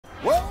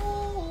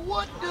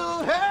what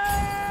the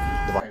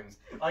hell?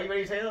 Are you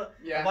ready, Taylor?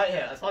 Yeah. Right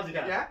here, as far as you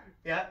can. Yeah?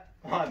 Yeah?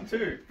 1,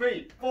 2,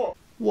 3, 4.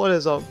 What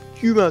is up,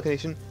 Umayrica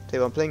Nation?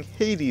 Today I'm playing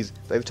Hades,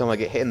 but every time I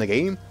get hit in the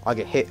game, I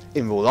get hit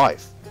in real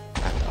life.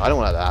 And I don't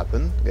want that to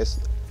happen. I guess,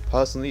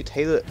 personally,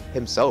 Taylor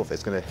himself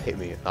is gonna hit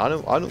me. I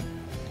don't,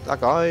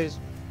 that guy's,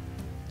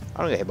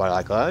 I don't get hit by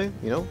that guy,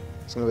 you know?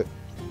 It's gonna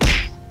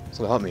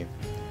hurt me.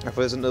 And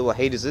for those who don't know what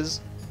Hades is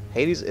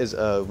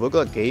a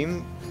roguelike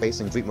game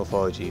based in Greek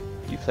mythology.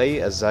 You play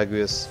as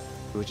Zagreus,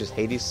 which is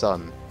Hades'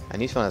 son,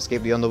 and he's trying to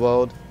escape the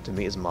underworld to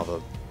meet his mother.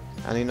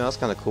 And you know, that's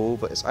kind of cool,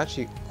 but it's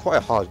actually quite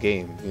a hard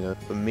game, you know.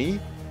 For me,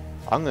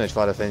 I'm going to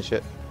try to finish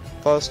it.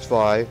 First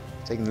try,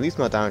 taking the least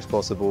amount of damage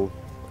possible,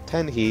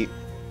 10 heat,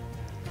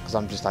 because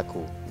I'm just that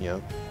cool, you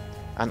know.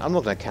 And I'm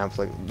not going to camp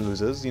like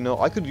losers, you know.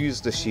 I could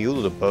use the shield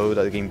or the bow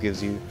that the game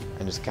gives you,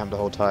 and just camp the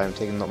whole time,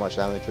 taking not much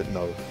damage, but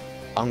no.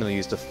 I'm going to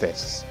use the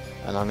fists,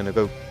 and I'm going to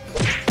go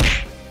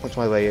punch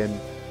my way in,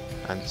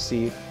 and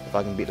see if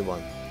I can beat the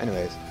one.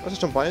 Anyways, let's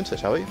just jump right into it,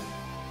 shall we?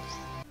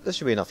 This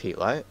should be enough heat,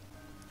 right?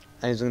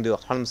 And he's going to do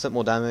 100%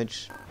 more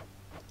damage.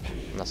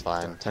 And that's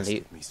fine. 10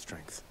 heat.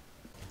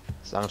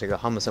 So I'm going to take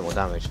 100% more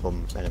damage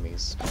from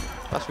enemies.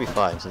 That should be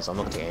fine since I'm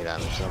not going to take any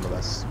damage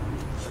nonetheless.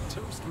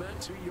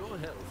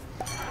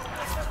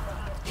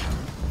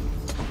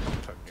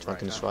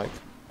 Drunken strike.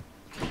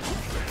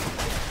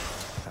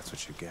 That's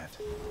what you get.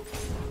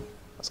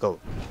 Let's go.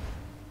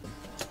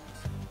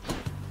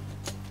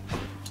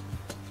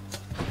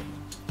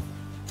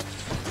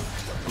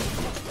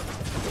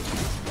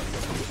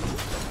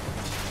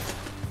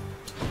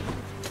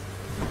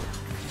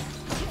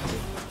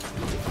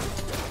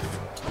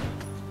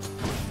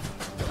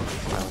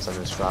 Some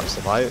of his traps.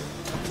 If I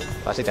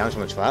take damage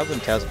from a trap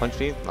and Tails punch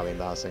me, that'll be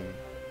embarrassing.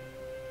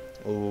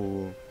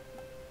 Ooh.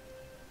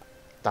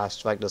 Dash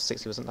strike does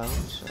 60%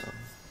 damage.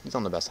 He's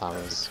on the best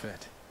hammers.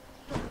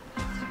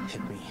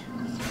 Hit me.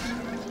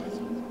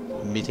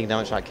 Me taking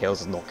damage from kills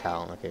does not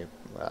count. Okay,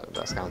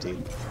 that's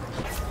counted.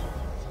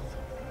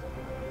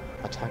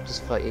 Attack does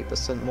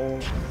 38% more.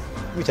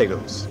 We take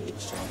those.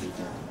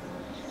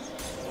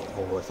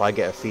 Oh, if I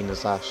get a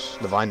Phoenix Dash,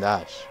 Divine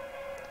Dash,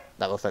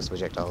 that will affect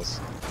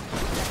projectiles.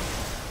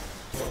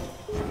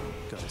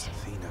 Goddess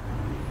Athena.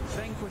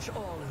 Vanquish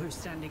all who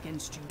stand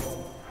against you.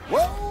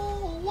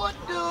 Whoa, what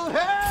the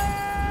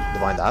hell?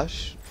 Divine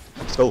Dash.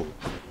 Let's go.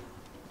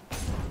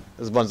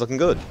 This one's looking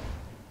good.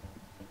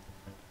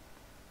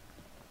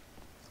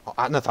 Oh,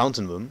 and a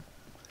fountain room.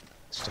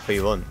 It's just a free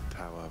run.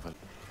 Power of a...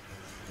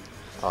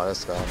 Oh,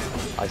 this guy.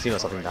 I see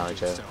myself in damage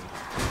here.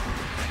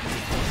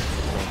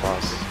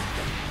 Pass.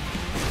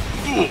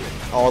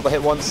 Oh, I got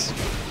hit once.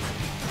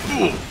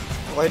 I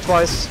got hit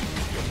twice.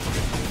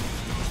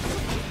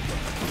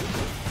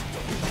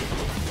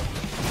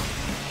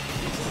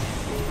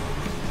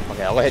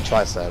 Okay, I got hit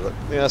twice there, but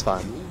yeah, that's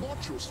fine.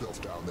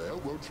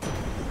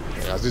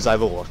 Yeah, Zeus, I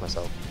will watch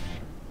myself.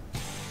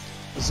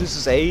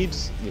 Zeus's aid,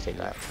 you take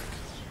that.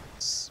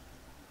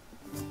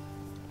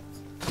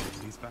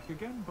 He's back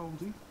again,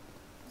 Baldy.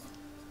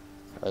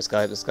 This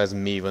guy's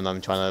me when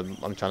I'm trying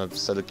to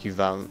set a Q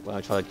van, when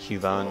I try to Q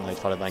van and I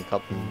try to rank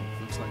up, and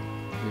Looks like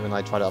me when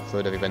I try to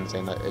upload every Wednesday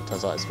and it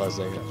turns out it's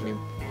Thursday.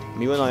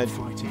 Me when I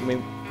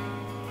mean,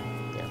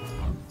 yeah.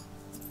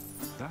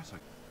 that.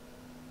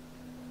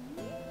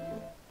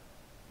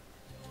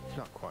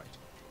 Not quite.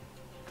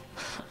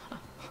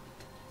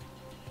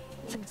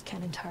 Things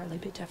can't entirely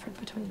be different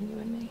between you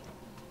and me.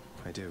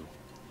 I do.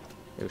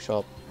 Yo,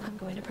 sharp. I'm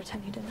going to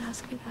pretend you didn't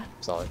ask me that.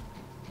 Sorry.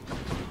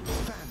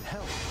 Fan,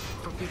 help!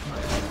 Forgive my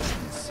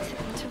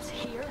Relatives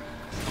here?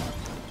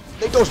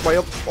 They dodged my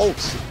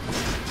ult.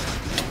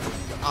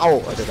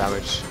 Ow! I did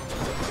damage.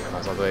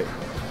 That's not great.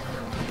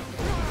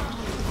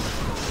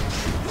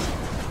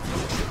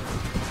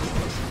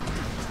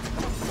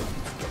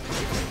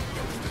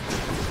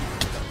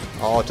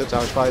 Oh, I took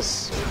damage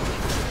twice.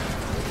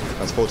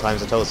 That's 4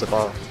 times the total so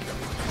far.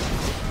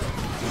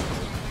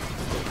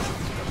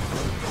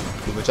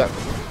 Reject.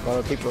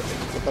 Keep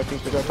reflecting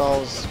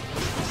projectiles.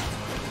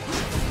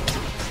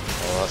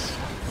 Oh,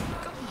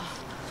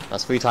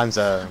 that's 3 times.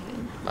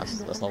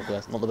 That's not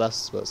the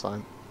best, but it's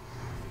fine.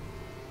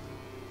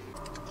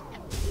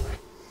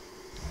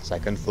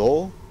 Second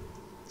floor.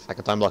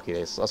 Second time lucky.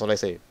 That's what they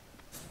say.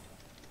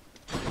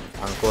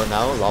 I'm going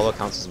now. Lava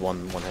counts as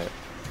one hit.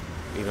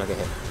 Even if I get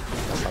hit.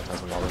 That's 5 times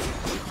from lava.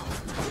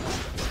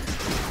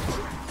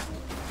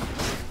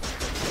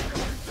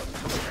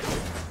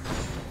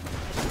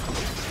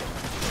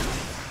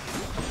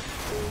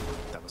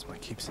 That was my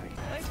keepsake.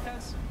 Thanks,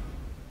 Cass.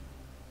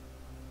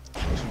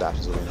 Actual dash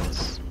is really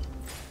nice.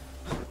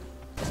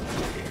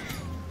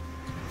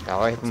 Yeah,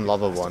 I hit from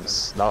lava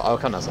once. I'll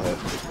count as a hit.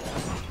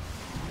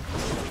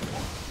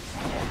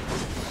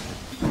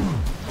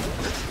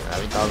 Yeah,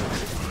 we done.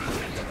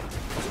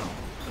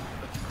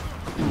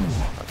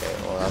 Okay,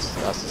 well that's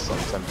just the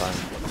same time.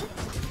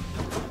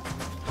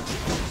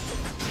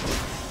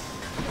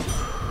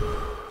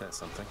 That's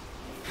something.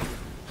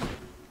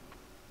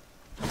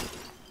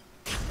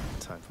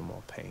 Time for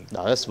more pain.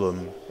 No, this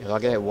one, if I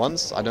get hit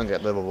once, I don't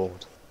get the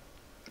reward.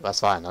 That's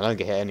fine, I don't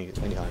get hit any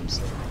times.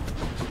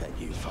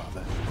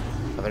 Father.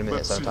 I've only been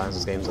hit 7 times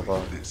this game so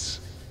far.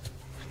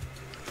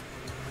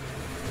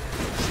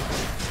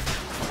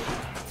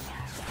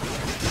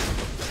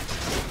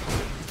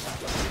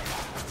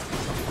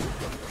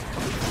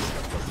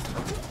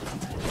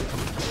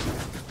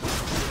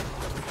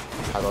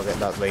 I gotta get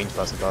that range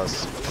first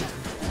class.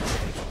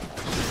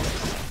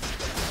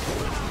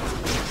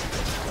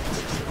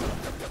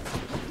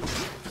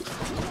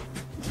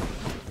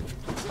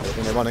 I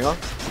think they're running off.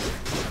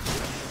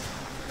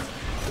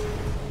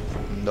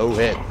 No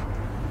hit.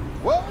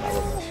 Whoa,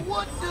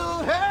 what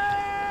the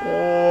hell?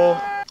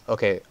 Oh.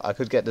 Okay, I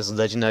could get this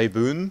legendary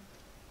boon,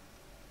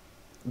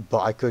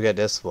 but I could get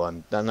this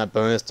one. Then that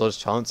bonus dodge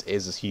chance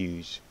is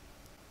huge.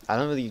 I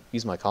don't really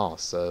use my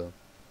cast, so.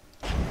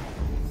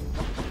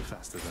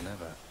 Faster than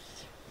ever.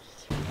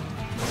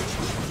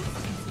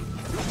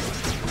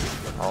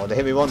 Oh, they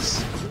hit me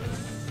once. In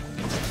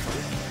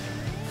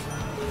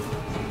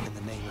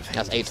the name of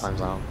That's 8 times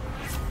now.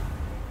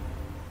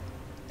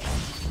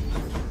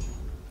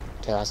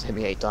 Okay, that's hit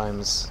me 8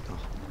 times. Oh,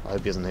 I hope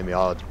he doesn't hit me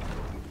hard.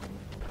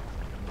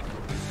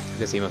 I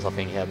can see myself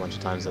getting hit a bunch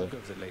of times though. How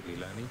goes it lately,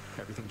 Lenny?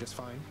 Everything just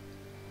fine?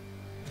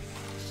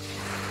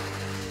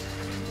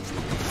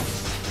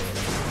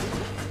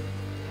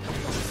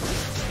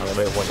 I'm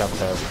gonna watch out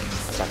for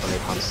attack on the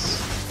pants.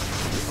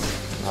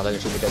 Now then,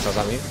 should we get shots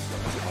at me?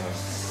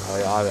 Oh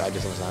yeah, I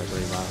just wasn't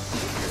actually now.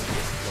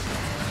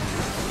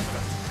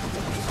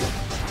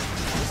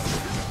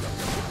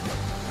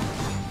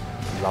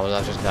 That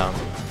was just down.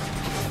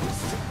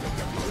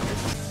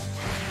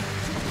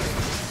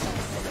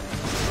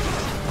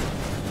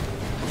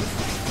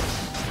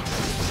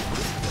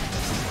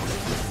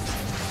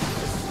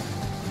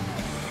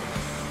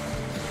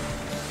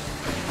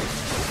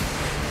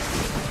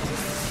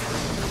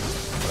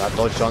 That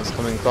dodge chance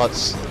coming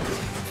clutch.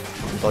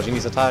 I'm dodging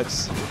these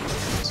attacks.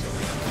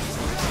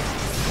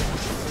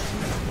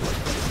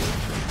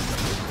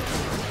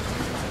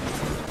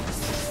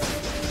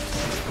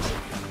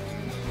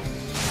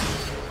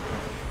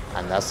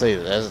 And that's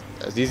it. That's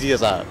as easy as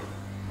that.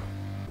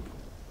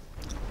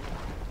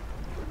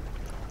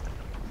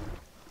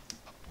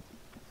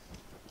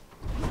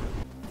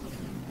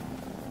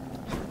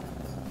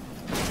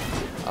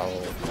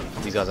 Oh,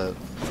 these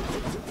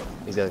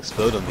guys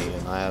explode on me,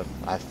 and I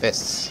have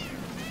fists.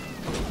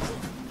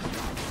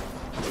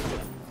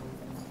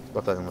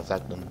 What if I can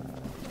affect them?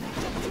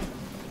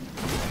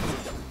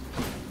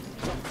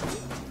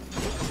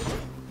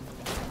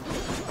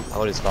 I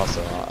want these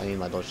faster. I need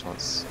my dodge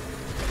chance.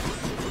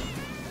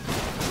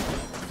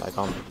 I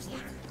can't.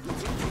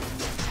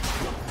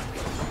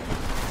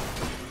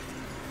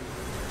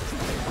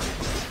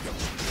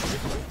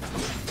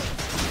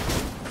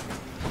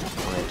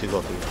 I have to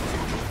go through.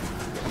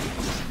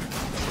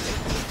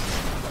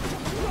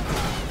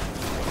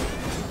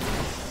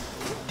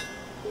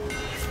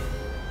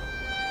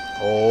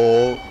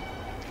 Oh,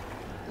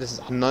 this is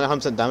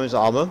 900% damage to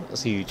armor.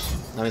 That's huge.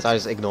 That means I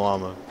just ignore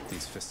armor.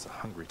 These fists are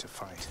hungry to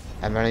fight.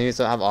 And when enemies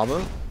don't have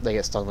armor, they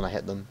get stunned when I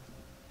hit them.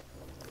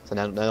 So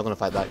now they're not gonna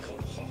fight back.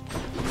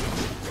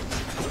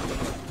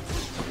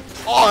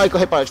 Oh, I got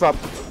hit by a trap.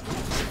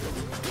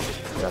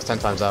 Yeah, that's 10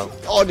 times out.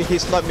 Oh, he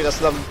sniped me. That's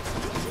 11.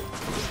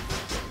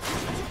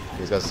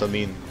 These guys are so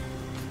mean.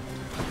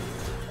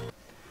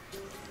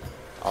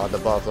 Oh, the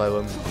butterfly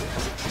one.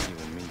 You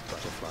and me,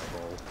 butterfly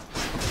ball.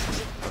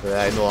 Okay,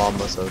 I have no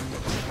armor, so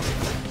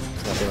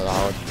it's nothing that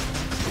hard.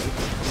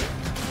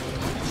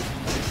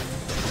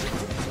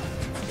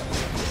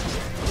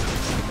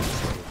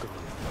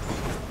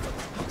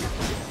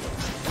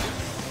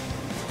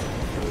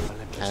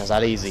 And it's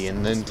that easy,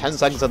 and then 10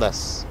 seconds of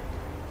this.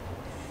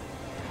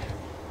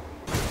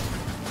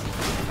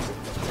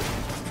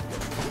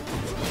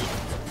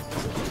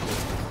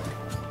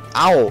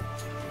 Ow!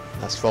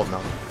 That's 12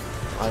 now.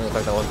 I didn't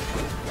expect that one.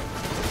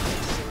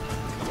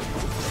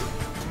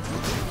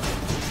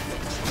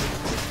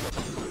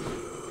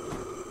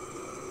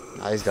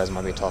 These guys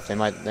might be tough. They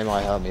might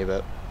help me,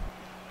 but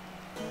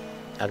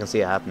I can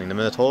see it happening. The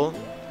Minotaur,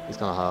 he's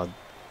kind of hard.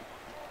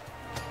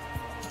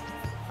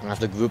 I'm gonna have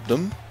to group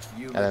them,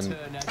 and then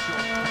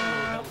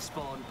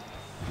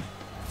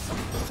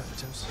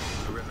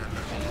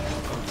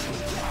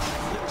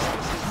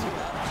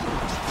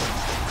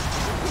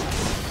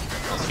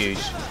that's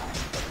huge.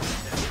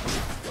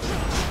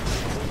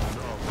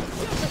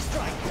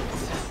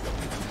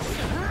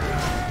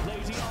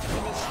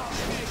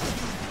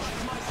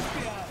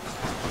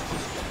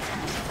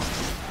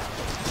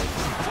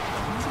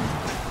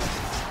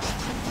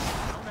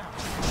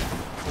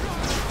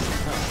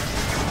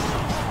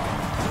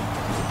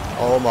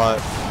 Oh my.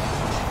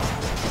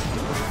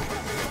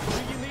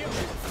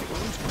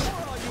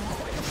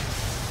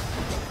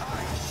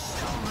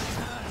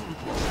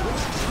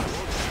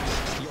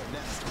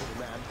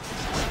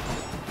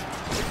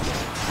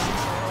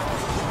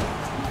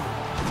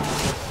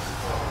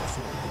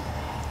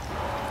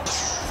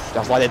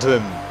 That's why they do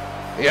him.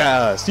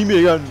 Yeah, see me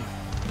again.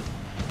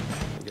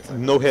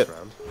 No hit.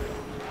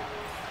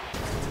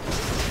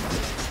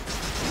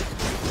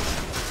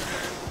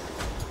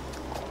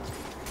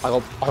 I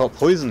got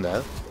poisoned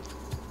there.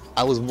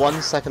 I was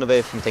 1 second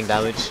away from taking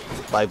damage,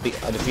 but I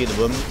defeated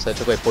the room, so it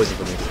took away poison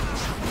from me.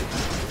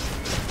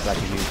 That's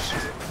actually huge.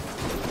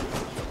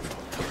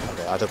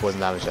 Okay, I took poison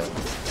damage there.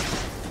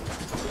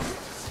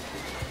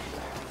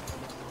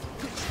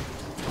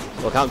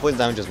 Well, count poison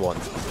damage as 1.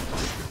 You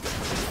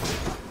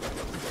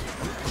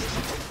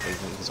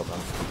can stop now.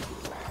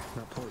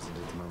 Not poisoned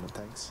at the moment,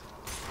 thanks.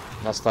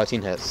 That's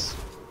 13 hits.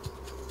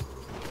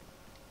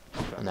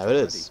 And there it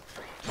is.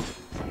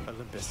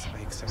 Olympus,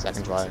 I accept Second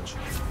this try. message.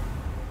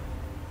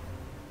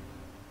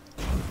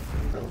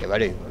 Get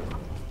ready.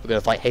 We're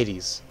gonna fight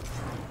Hades.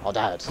 Our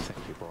dad.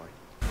 Thank you, boy.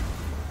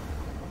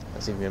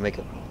 Let's see if we can make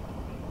it.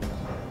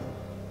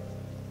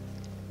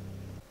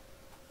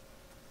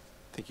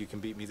 Think you can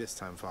beat me this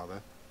time,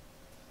 father?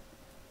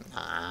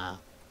 Nah.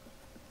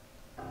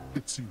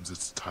 It seems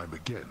it's time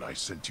again I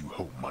sent you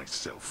home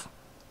myself.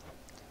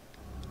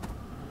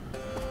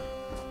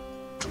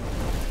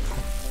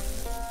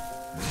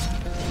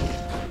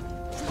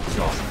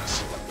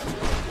 Darkness.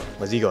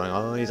 Where's he going?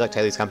 Oh, he's like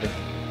Taylor's camping.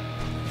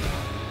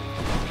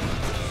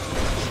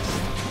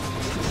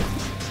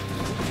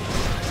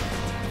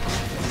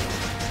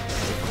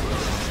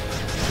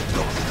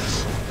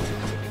 Darkness.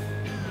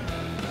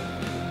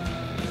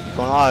 You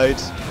can't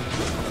hide.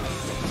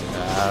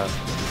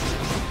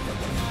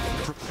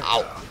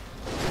 Ow.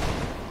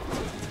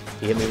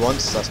 He hit me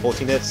once, that's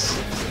 14 hits.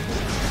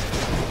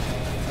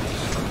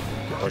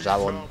 Dodge that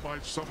one. My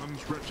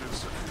summons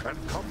wretches, and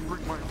come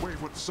bring my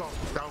wayward son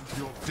down to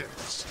your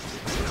depths.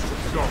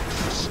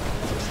 Darkness.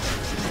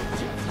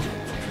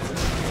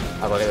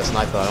 I gotta get the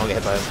sniper, I don't get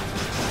hit by him.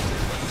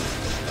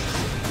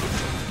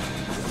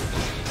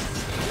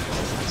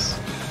 Nice.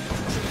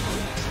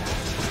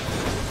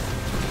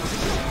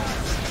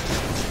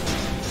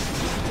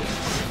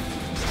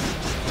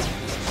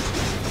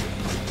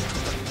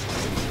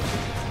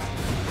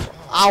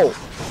 Ow!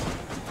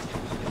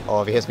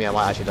 Oh, if he hits me, I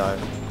might actually die.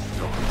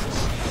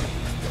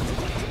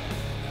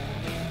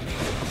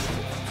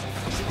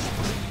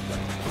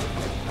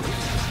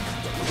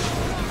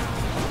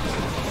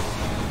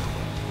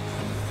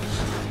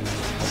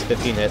 That's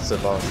 15 hits so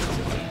far.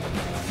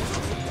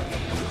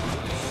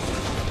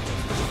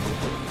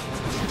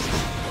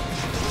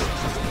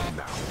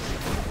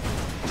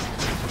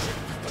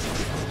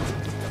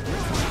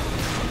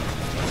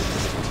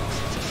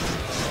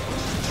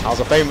 How's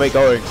the frame rate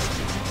going?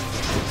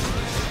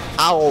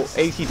 Ow!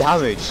 80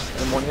 damage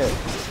in 1 hit.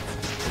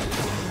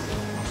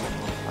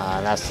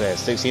 And that's it.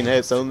 16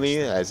 hits only.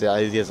 As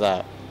easy as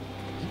that.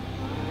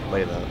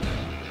 Wait a minute.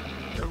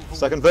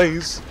 Second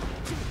phase.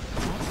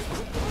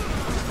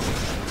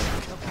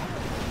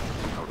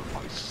 Out of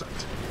my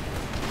sight.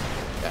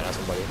 Yeah, that's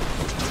somebody.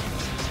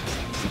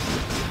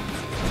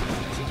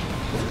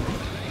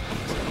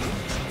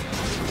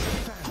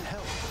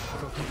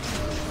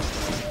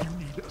 You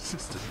need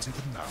assistance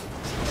even now.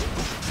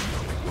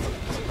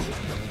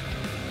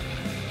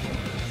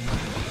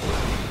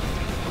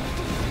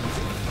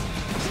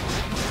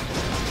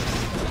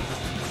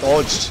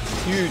 Dodged.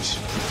 Huge.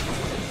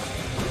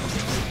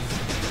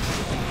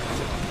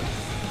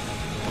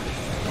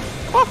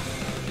 Ah.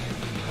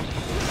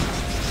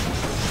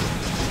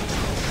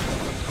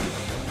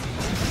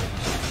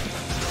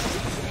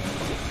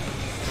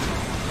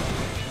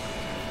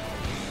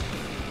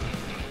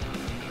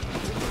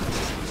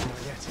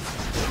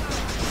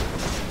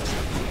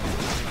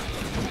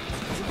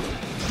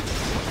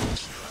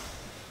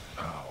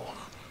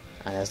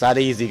 And it's that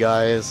easy,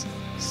 guys.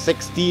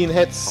 16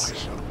 hits.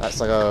 That's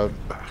like a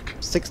Back.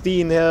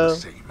 16 here.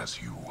 Same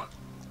as you.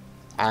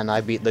 And I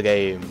beat the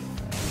game.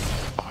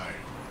 I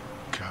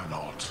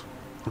cannot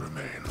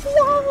remain.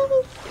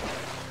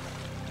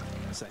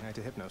 Say hi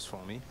to Hypnos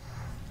for me.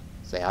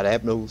 Say hi to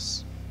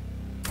Hypnos.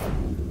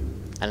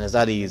 And it's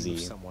that easy.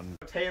 Someone.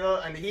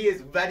 Taylor, and he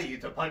is ready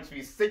to punch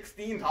me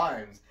 16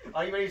 times.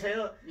 Are you ready,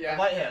 Taylor? Yeah.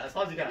 Right here, as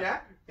far as you can.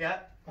 Yeah? Yeah?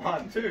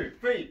 1, 2,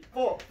 3,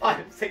 4,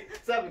 5, 6,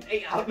 7,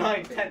 8,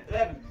 9, 10,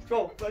 11,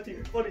 12,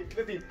 13, 14,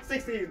 15,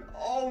 16.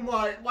 Oh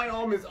my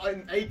arm is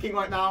aching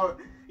right now.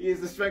 He is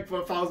the strength for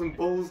 1,000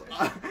 bulls.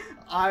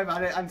 I'm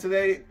at it, and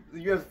today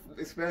you have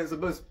experienced the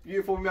most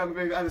beautiful Umayrica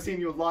video you've ever seen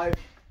in your life.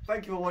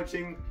 Thank you for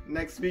watching.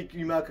 Next week,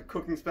 Umayrica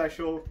cooking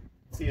special.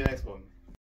 See you next one.